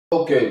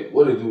Okay,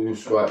 what it do,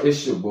 squad?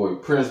 It's your boy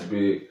Prince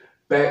Big,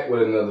 back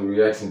with another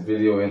reaction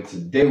video, and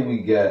today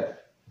we got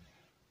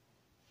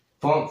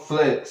Funk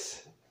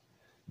Flex.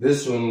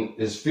 This one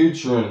is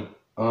featuring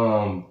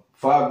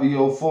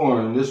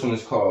 5V04, and this one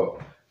is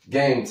called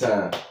Game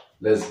Time.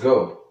 Let's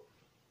go.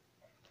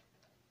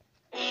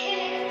 I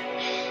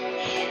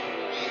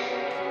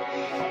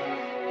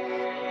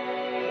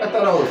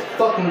thought I was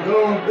fucking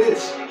gone,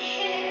 bitch.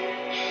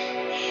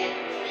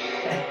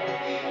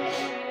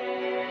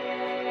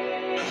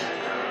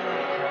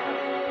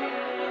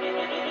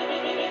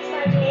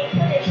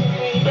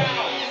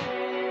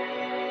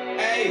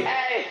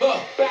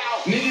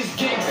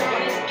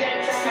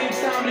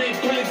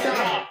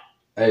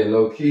 Hey,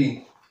 low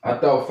key, I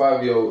thought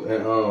Fabio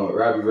and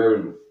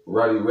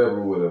Roddy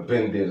Rebel would have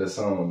been did a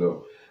song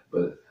though,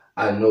 but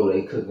I know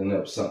they cooking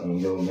up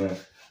something though, man.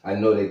 I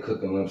know they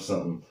cooking up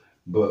something.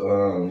 But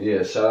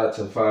yeah, shout out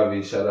to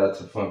 5V, shout out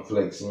to Funk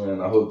Flex,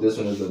 man. I hope this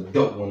one is a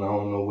dope one. I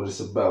don't know what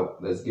it's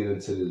about. Let's get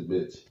into this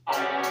bitch.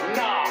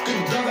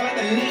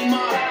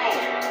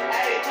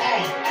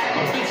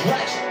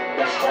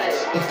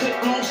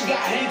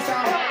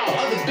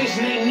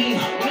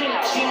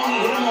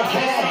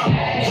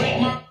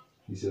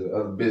 He said the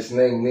other bitch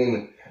named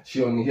Nina.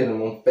 She only hit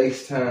him on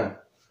FaceTime.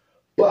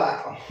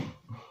 Wow.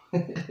 I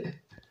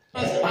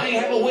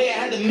ain't have a way, I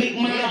had to make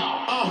mine.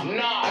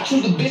 I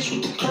choose the bitch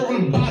with the curve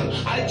on the bottom.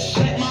 I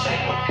check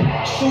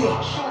mine. Shooter,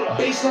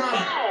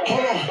 baseline.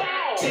 Hold on,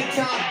 take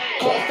time.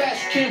 Call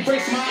fast, can't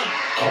break mine.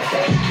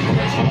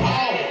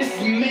 Oh, it's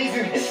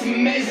amazing, it's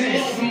amazing.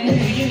 It's a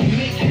movie in the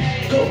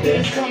making. Go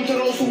dance, come to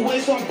those who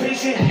wait, so I'm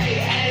patient.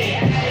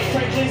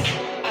 Franklin's,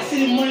 I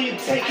see the money, you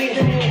take it.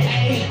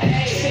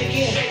 Shake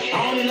it.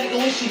 I only like it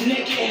when she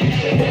naked.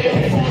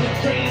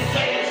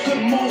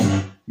 Good moves.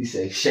 He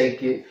say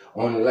shake it,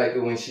 only like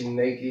it when she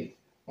naked.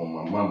 On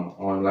my mama,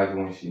 only like it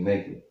when she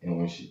naked and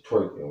when she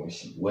twerk and when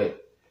she wet.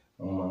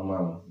 On my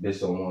mama, bitch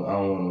I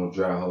don't want no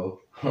dry hoe.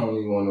 I don't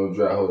even want no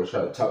dry hoe to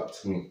try to talk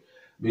to me.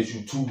 Bitch,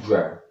 you too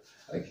dry.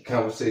 Like your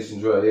conversation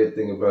dry,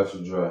 everything about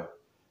you dry.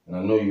 And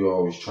I know you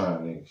always trying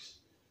niggas.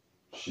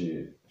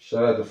 Shit.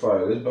 Shout out to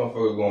Fire. This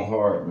motherfucker going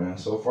hard, man.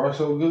 So far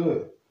so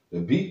good. The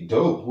beat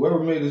dope. Whoever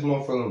made this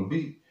motherfucking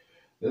beat,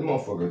 this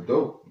motherfucker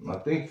dope. I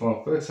think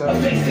Funk Flex had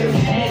it.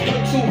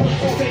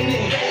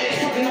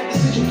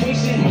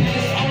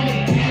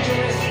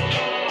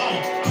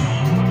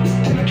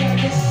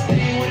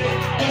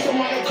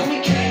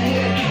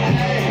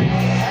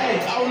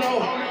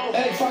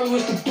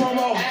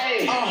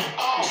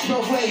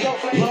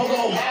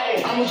 Logo,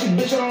 I'm with your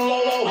bitch on a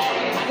low. I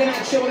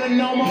cannot chill with her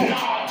no more.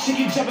 She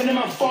keep jumping in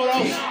my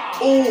photos.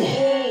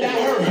 Ooh, that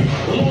hurt.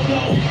 Logo.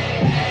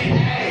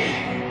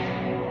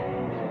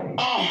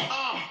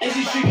 And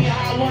she treat me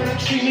how I want her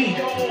to treat me. I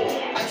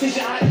teach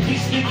her how to be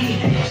sneaky.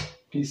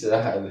 He said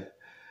I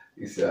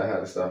had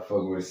to stop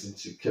fucking with her since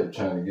she kept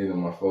trying to get in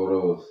my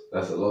photos.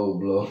 That's a low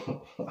blow.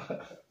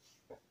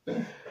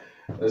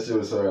 That shit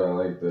was hard. I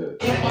like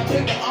that.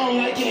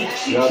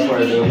 Y'all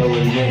probably don't know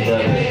what he meant by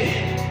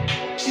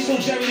that. She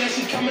told Jerry that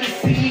she's coming to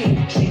see me.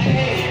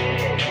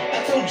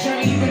 I told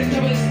Jerry you better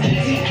come and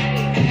easy.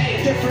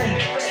 Different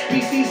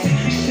species,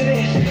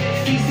 shit,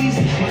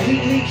 feces, my heat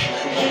leak.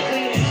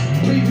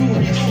 Preview,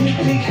 sneak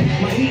peek,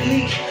 my heat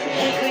leak.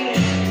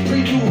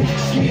 Preview,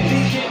 sneak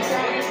peek.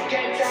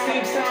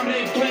 Same time,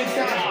 they play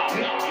time.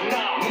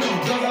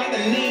 Guns like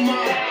the name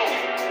on.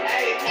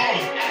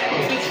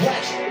 Bitch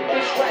watch.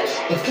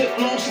 The clip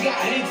long, she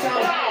got hang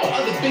time.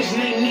 Other bitch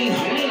named Nina.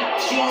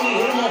 She only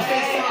hit him on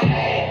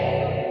FaceTime.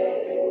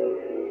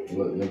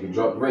 Look, nigga,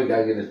 drop the rate,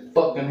 gotta get his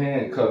fucking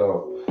hand cut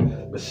off.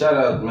 But shout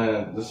out,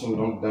 man. This one,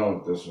 I'm done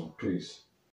with this one. Peace.